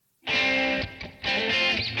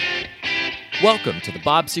Welcome to the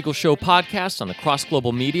Bob Siegel Show podcast on the Cross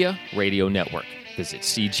Global Media Radio Network. Visit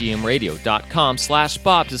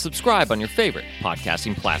cgmradio.com/Bob to subscribe on your favorite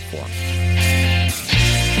podcasting platform.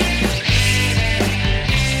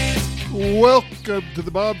 Welcome to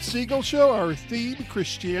the Bob Siegel Show. Our theme,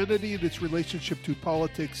 Christianity and its relationship to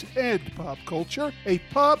politics and pop culture. A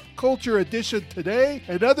pop culture edition today,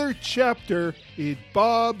 another chapter in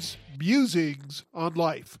Bob's musings on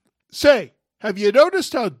life. Say, have you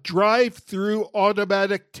noticed how drive-through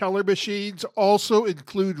automatic teller machines also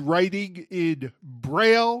include writing in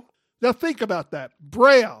Braille? Now think about that.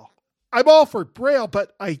 Braille. I'm all for Braille,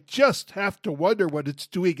 but I just have to wonder what it's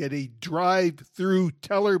doing at a drive-through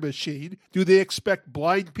teller machine. Do they expect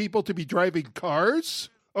blind people to be driving cars?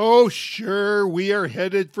 Oh, sure, we are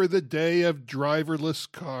headed for the day of driverless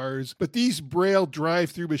cars, but these Braille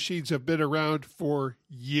drive-through machines have been around for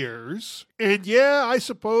years. And yeah, I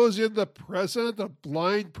suppose in the present, a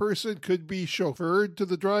blind person could be chauffeured to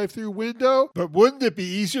the drive-through window, but wouldn't it be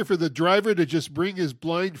easier for the driver to just bring his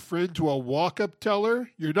blind friend to a walk-up teller?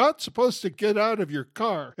 You're not supposed to get out of your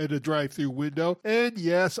car at a drive-through window, and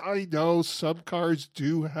yes, I know some cars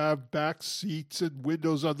do have back seats and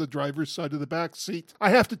windows on the driver's side of the back seat. I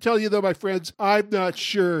have to tell you though, my friends, I'm not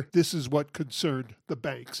sure this is what concerned the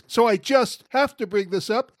banks. So I just have to bring this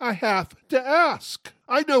up. I have to ask.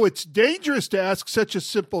 I know it's dangerous to ask such a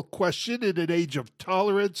simple question in an age of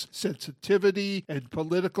tolerance, sensitivity, and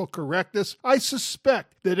political correctness. I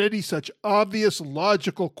suspect that any such obvious,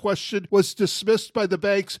 logical question was dismissed by the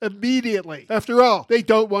banks immediately. After all, they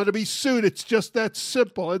don't want to be sued. It's just that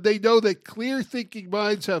simple, and they know that clear-thinking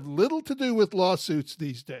minds have little to do with lawsuits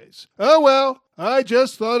these days. Oh well. I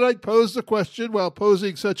just thought I'd pose the question while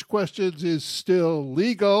posing such questions is still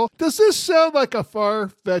legal. Does this sound like a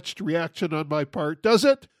far-fetched reaction on my part, does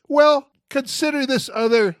it? Well, consider this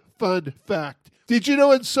other fun fact. Did you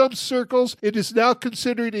know in some circles it is now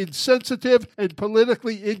considered insensitive and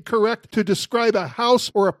politically incorrect to describe a house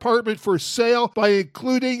or apartment for sale by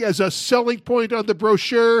including as a selling point on the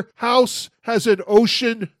brochure, house has an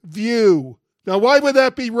ocean view? Now, why would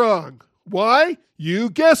that be wrong? Why? You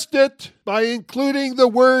guessed it. By including the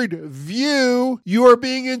word view, you are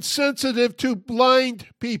being insensitive to blind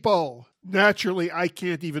people. Naturally, I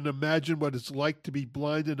can't even imagine what it's like to be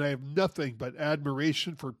blind, and I have nothing but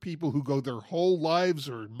admiration for people who go their whole lives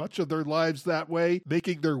or much of their lives that way,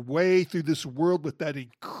 making their way through this world with that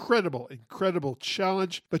incredible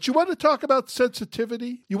challenge. But you want to talk about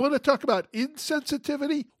sensitivity? You want to talk about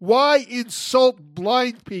insensitivity? Why insult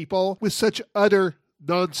blind people with such utter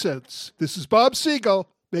nonsense? This is Bob Siegel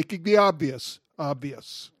making the obvious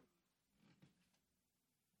obvious.